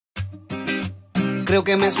Creo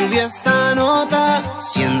que me subió esta nota.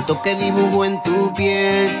 Siento que dibujo en tu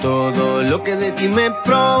piel todo lo que de ti me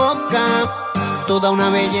provoca. Toda una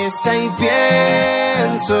belleza y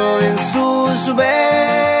pienso en sus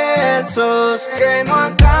besos. Que no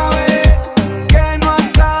acabe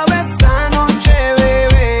esta noche,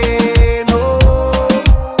 bebé, no.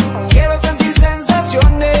 Quiero sentir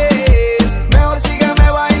sensaciones, mejor sígueme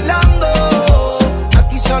bailando.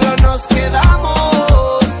 Aquí solo nos quedamos.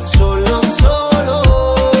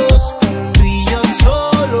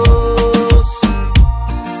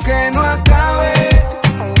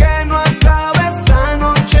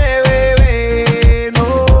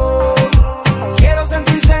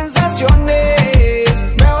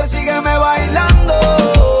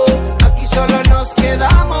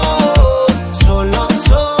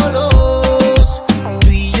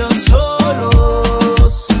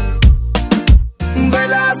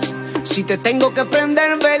 Te tengo que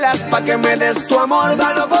prender velas pa' que me des tu amor,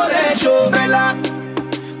 dalo por hecho. Vela,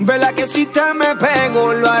 vela que si te me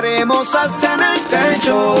pego lo haremos hasta en el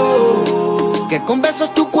techo. Que con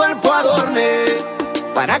besos tu cuerpo adorne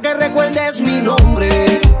para que recuerdes mi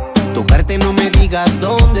nombre. Tocarte no me digas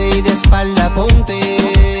dónde y de espalda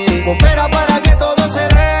ponte. Coopera para que todo se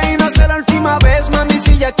dé y no sea la última vez, mami,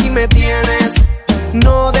 si ya aquí me tienes.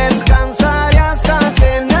 No descansaré hasta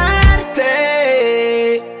tenerte.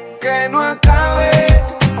 Que no acabe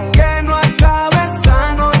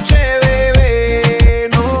esta noche, bebé,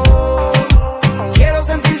 no. Quiero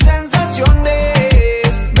sentir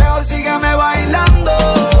sensaciones, mejor sígueme bailando.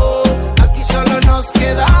 Aquí solo nos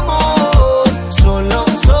quedamos,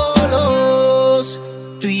 solos,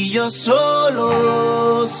 tú y yo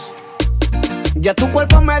solos. Ya tu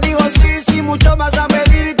cuerpo me dijo sí, mucho vas a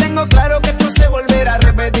pedir. Y tengo claro que tú se volverá a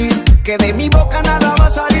repetir. Que de mi boca nada va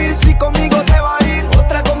a salir, si conmigo te va a ir.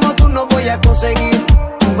 Otra como tú no voy a conseguir.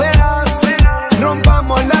 Tú verás,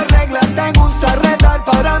 rompamos las reglas. Te gusta retar,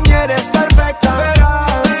 para mí eres perfecta.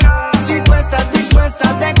 Verás, si tú estás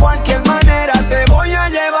dispuesta, de cualquier manera te voy a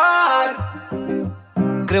llevar.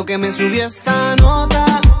 Creo que me subió esta nota.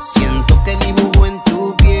 Siento que dibujo en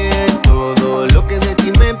tu piel todo lo que de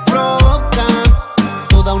ti me provoca.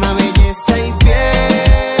 Toda una belleza y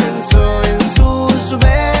pienso en sus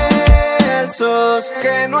besos.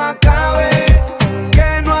 Que no acabe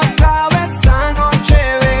esta noche,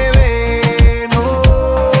 bebé, no.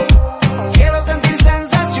 Quiero sentir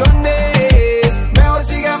sensaciones, mejor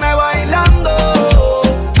sígueme bailando.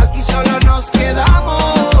 Aquí solo nos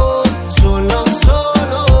quedamos, solos,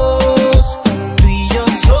 tú y yo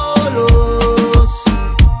solos.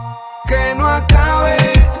 Que no acabe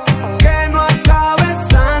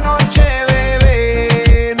esta noche,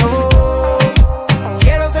 bebé, no.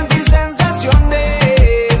 Quiero sentir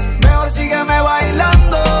sensaciones, mejor sígueme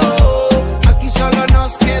bailando. Aquí solo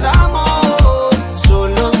nos quedamos,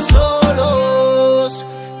 solos,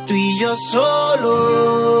 tú y yo solos.